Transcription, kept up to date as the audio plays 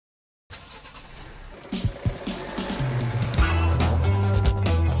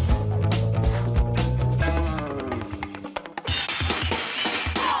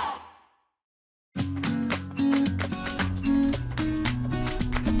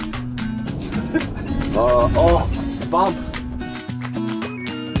Oh, bump.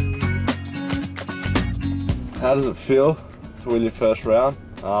 How does it feel to win your first round?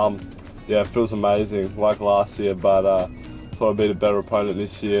 Yeah, it feels amazing, like last year, but thought I'd beat a better opponent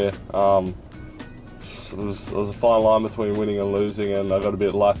this year. It was a fine line between winning and losing, and I got a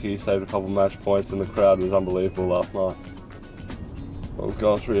bit lucky, saved a couple match points, and the crowd was unbelievable last night. What was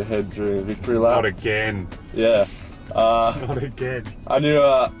going through your head during victory lap? Not again. Yeah. Not again. I knew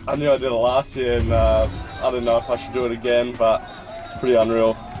I did it last year, and I didn't know if I should do it again, but it's pretty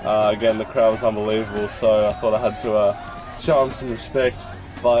unreal. Again, the crowd was unbelievable, so I thought I had to show them some respect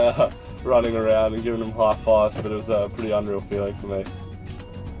by running around and giving them high fives, but it was a pretty unreal feeling for me.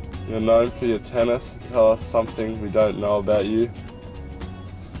 You're known for your tennis. Tell us something we don't know about you.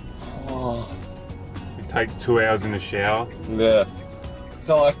 Oh. It takes 2 hours in the shower. Yeah.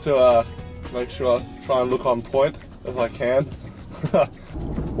 I like to make sure I try and look on point as I can.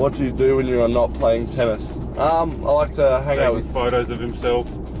 What do you do when you are not playing tennis? I like to hang out with photos of himself.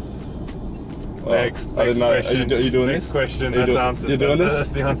 Well, next I didn't know. question. Are you doing next this? question. That's answered. You're doing this?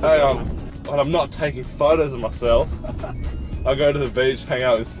 That's the answer. Hang on. When I'm not taking photos of myself, I go to the beach, hang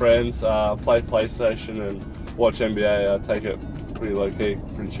out with friends, play PlayStation and watch NBA. I take it pretty low key,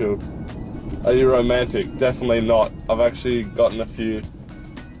 pretty chilled. Are you romantic? Definitely not. I've actually gotten a few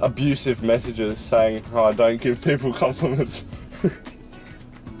abusive messages saying how I don't give people compliments.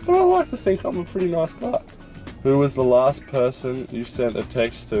 But I like to think I'm a pretty nice guy. Who was the last person you sent a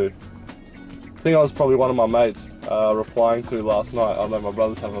text to? I think I was probably one of my mates replying to last night. I know my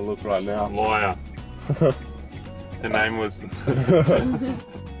brother's having a look right now. Liar. Her name was...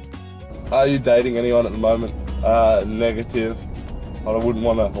 Are you dating anyone at the moment? Negative. I wouldn't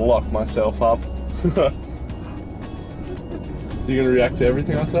want to lock myself up. You gonna react to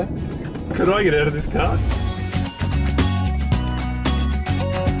everything I say? Could I get out of this car?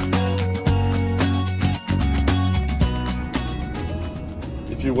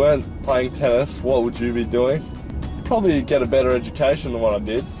 If you weren't playing tennis, what would you be doing? Probably get a better education than what I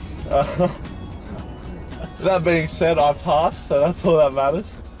did. That being said, I passed, so that's all that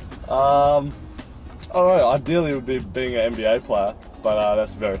matters. I don't know, ideally it would be being an NBA player, but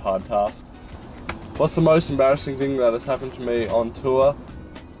that's a very hard task. What's the most embarrassing thing that has happened to me on tour?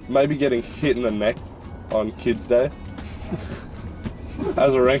 Maybe getting hit in the neck on Kids Day.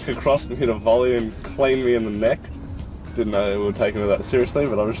 As a ranker crossed and hit a volley and cleaned me in the neck. Didn't know we were taking it that seriously,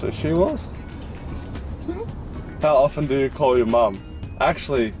 but obviously she was. How often do you call your mum?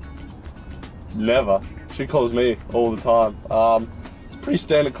 Actually, never. She calls me all the time. Pretty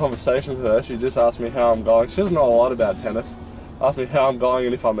standard conversation with her. She just asks me how I'm going. She doesn't know a lot about tennis. Asks me how I'm going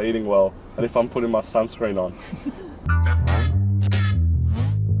and if I'm eating well, and if I'm putting my sunscreen on.